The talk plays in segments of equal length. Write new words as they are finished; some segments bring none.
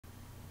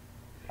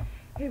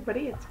Hey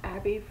everybody, it's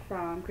Abby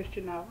from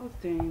Christian Novels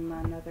doing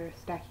another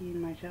Stacking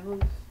My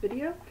Shelves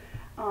video.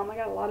 I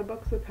got a lot of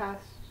books the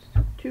past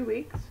 2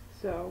 weeks,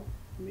 so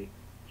let me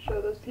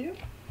show those to you.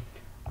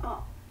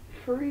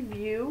 For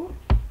review,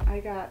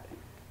 I got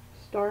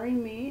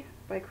Starring Me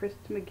by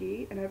Krista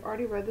McGee, and I've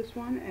already read this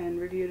one and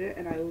reviewed it,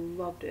 and I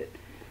loved it.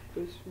 It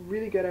was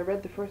really good. I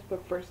read the first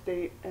book, First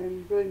Date,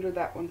 and really enjoyed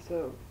that one,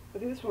 so I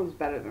think this one was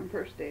better than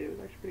First Date. It was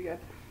actually pretty good.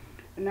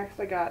 And next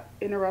I got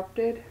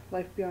Interrupted,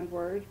 Life Beyond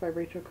Words by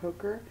Rachel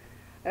Coker.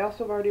 I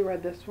also have already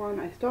read this one.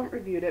 I still haven't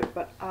reviewed it,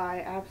 but I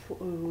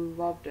absolutely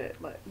loved it.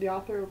 Like, the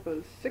author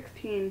was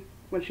 16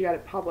 when she got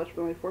it published,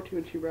 but only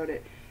 14 when she wrote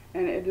it.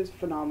 And it is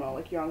phenomenal.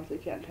 Like, you honestly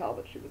can't tell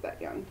that she was that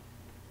young.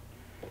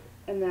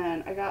 And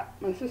then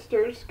my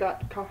sisters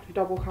got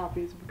double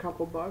copies of a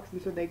couple books,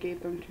 and so they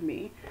gave them to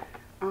me.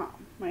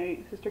 My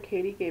sister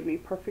Katie gave me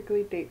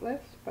Perfectly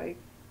Dateless by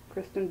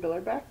Kristen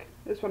Billerbeck.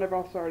 This one I've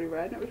also already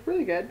read, and it was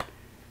really good.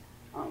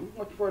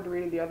 Looking forward to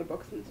reading the other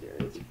books in the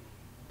series.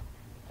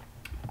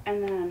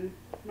 And then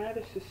my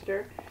other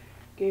sister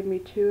gave me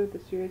 2 of the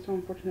series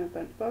Unfortunate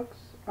Event books.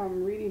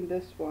 I'm reading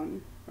this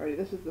one, or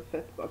this is the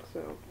 5th book,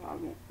 so I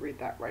won't read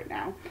that right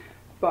now.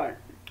 But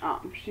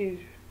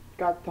she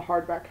got the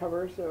hardback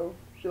cover, so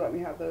she let me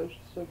have those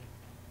just to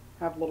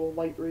have a little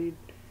light read.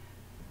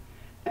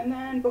 And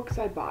then books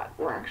I bought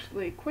were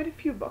actually quite a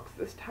few books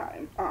this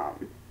time.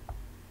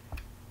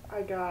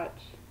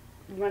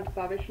 We went to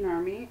Salvation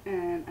Army,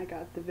 and I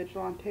got The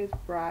Vigilante's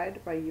Bride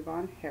by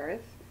Yvonne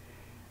Harris.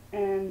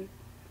 And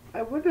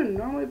I wouldn't have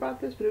normally bought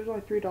this, but it was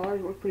only $3.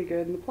 It looked pretty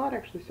good, and the plot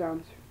actually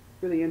sounds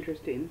really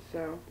interesting.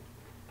 So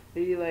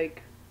he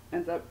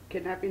ends up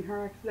kidnapping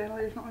her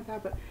accidentally or something like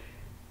that, but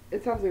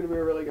it sounds like it'll be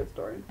a really good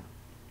story.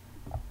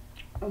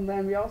 And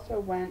then we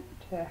also went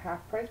to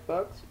Half Price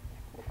Books,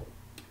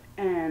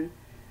 and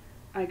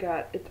I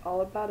got It's All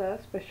About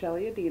Us by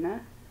Shelley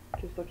Adina.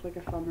 Just looks like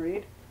a fun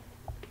read.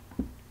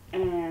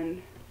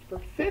 And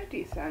for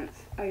 50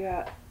 cents, I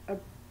got a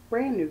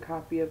brand new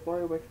copy of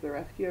Laura Wicks: The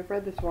Rescue. I've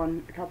read this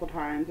one a couple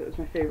times. It was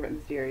my favorite in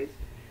the series.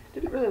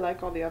 Didn't really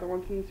like all the other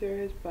ones in the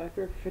series, but I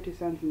figured for 50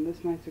 cents in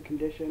this nice a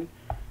condition,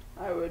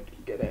 I would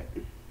get it.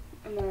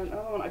 And then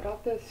another one, I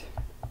got this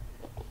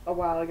a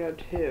while ago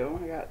too.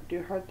 I got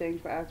Do Hard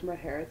Things by Asmar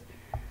Harris.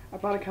 I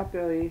bought a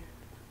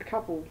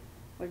couple,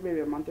 like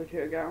maybe a month or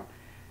 2 ago.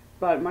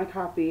 But my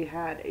copy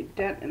had a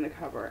dent in the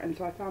cover, and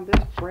so I found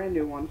this brand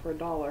new one for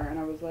 $1, and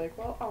I was like,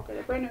 well, I'll get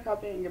a brand new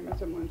copy and give my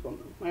siblings one,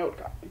 my old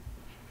copy.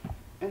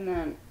 And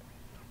then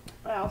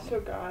I also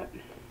got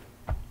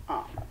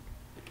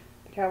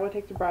The Cowboy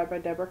Takes a Bride by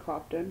Deborah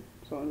Clopton.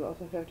 So it was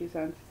also 50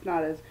 cents. It's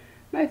not as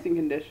nice in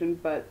condition,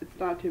 but it's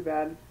not too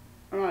bad.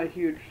 I'm not a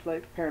huge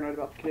paranoid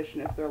about the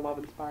condition if they're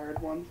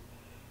love-inspired ones.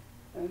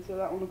 And so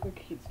that one looks like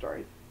a cute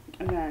story.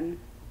 And then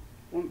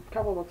a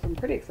couple of books I'm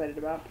pretty excited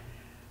about.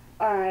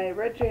 I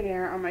read Jane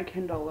Eyre on my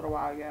Kindle a little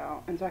while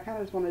ago, and so I kind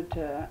of just wanted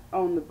to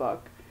own the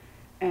book.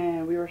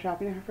 And we were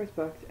shopping at Half Price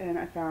Books, and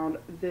I found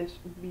this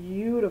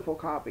beautiful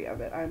copy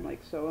of it. I'm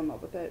so in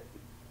love with it.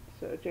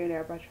 So Jane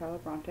Eyre by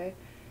Charlotte Bronte,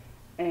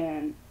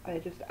 and I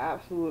just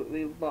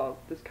absolutely love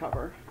this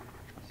cover.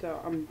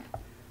 So I'm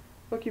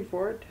looking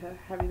forward to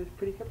having this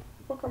pretty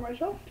book on my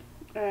shelf.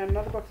 And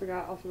another books I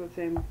got, also the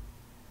same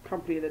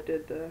company that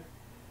did the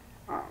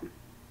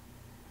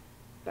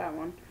that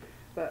one,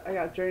 but I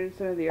got Journey to the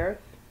Center of the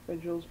Earth by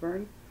Jules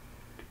Verne,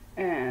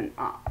 and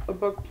a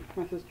book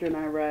my sister and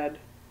I read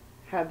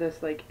had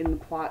this in the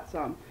plot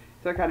some,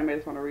 so it kind of made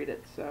us want to read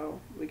it. So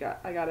I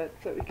got it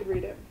so we could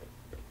read it.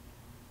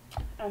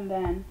 And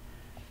then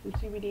from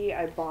CBD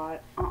I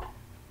bought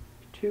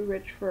Too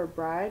Rich for a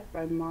Bride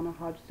by Mona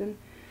Hodgson.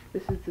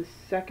 This is the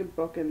 2nd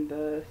book in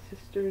the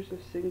Sisters of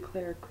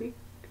Sinclair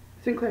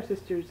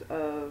Sisters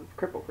of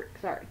Cripple Creek.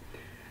 Sorry.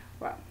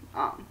 Well,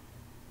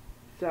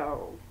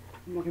 so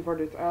I'm looking forward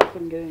to this. I also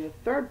am getting the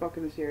 3rd book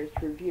in the series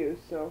to review,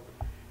 so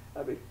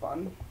that'll be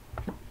fun.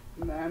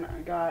 And then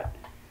I got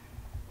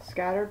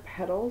Scattered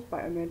Petals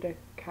by Amanda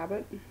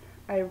Cabot.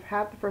 I've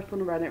had the first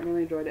one, read it,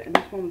 really enjoyed it, and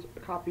this one's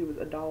copy was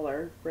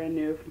 $1, brand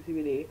new from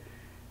CBD.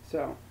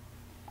 So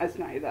I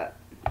snagged that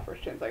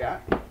first chance I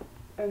got.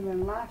 And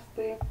then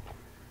lastly,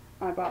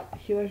 I bought The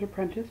Healer's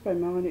Apprentice by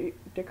Melanie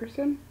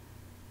Dickerson.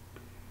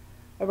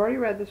 I've already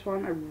read this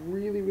one. I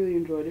really, really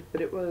enjoyed it,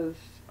 but it was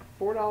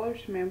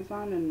 $4 from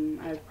Amazon,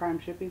 and I have Prime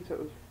shipping, so it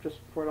was just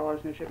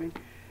 $4 no shipping.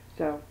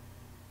 So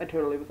I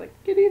totally was like,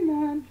 get in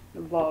that. I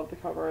love the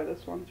cover of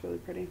this one. It's really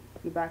pretty.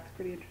 The back's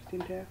pretty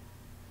interesting too.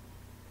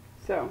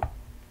 So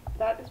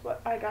that is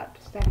what I got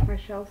to stack my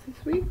shelves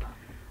this week.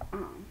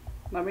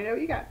 Let me know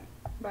what you got.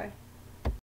 Bye.